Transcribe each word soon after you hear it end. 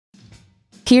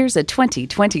Here's a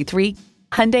 2023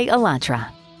 Hyundai Elantra.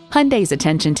 Hyundai's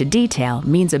attention to detail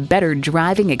means a better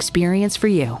driving experience for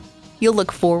you. You'll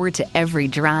look forward to every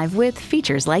drive with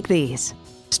features like these: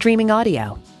 streaming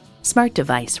audio, smart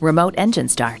device remote engine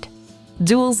start,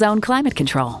 dual zone climate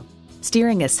control,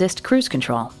 steering assist cruise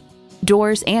control,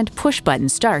 doors and push-button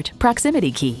start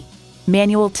proximity key,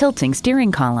 manual tilting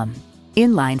steering column,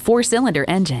 inline 4-cylinder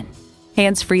engine,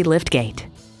 hands-free liftgate,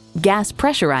 gas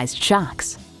pressurized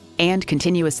shocks, and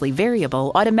continuously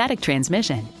variable automatic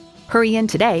transmission. Hurry in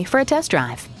today for a test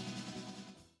drive.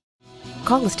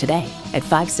 Call us today at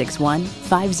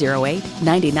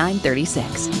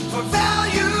 561-508-9936.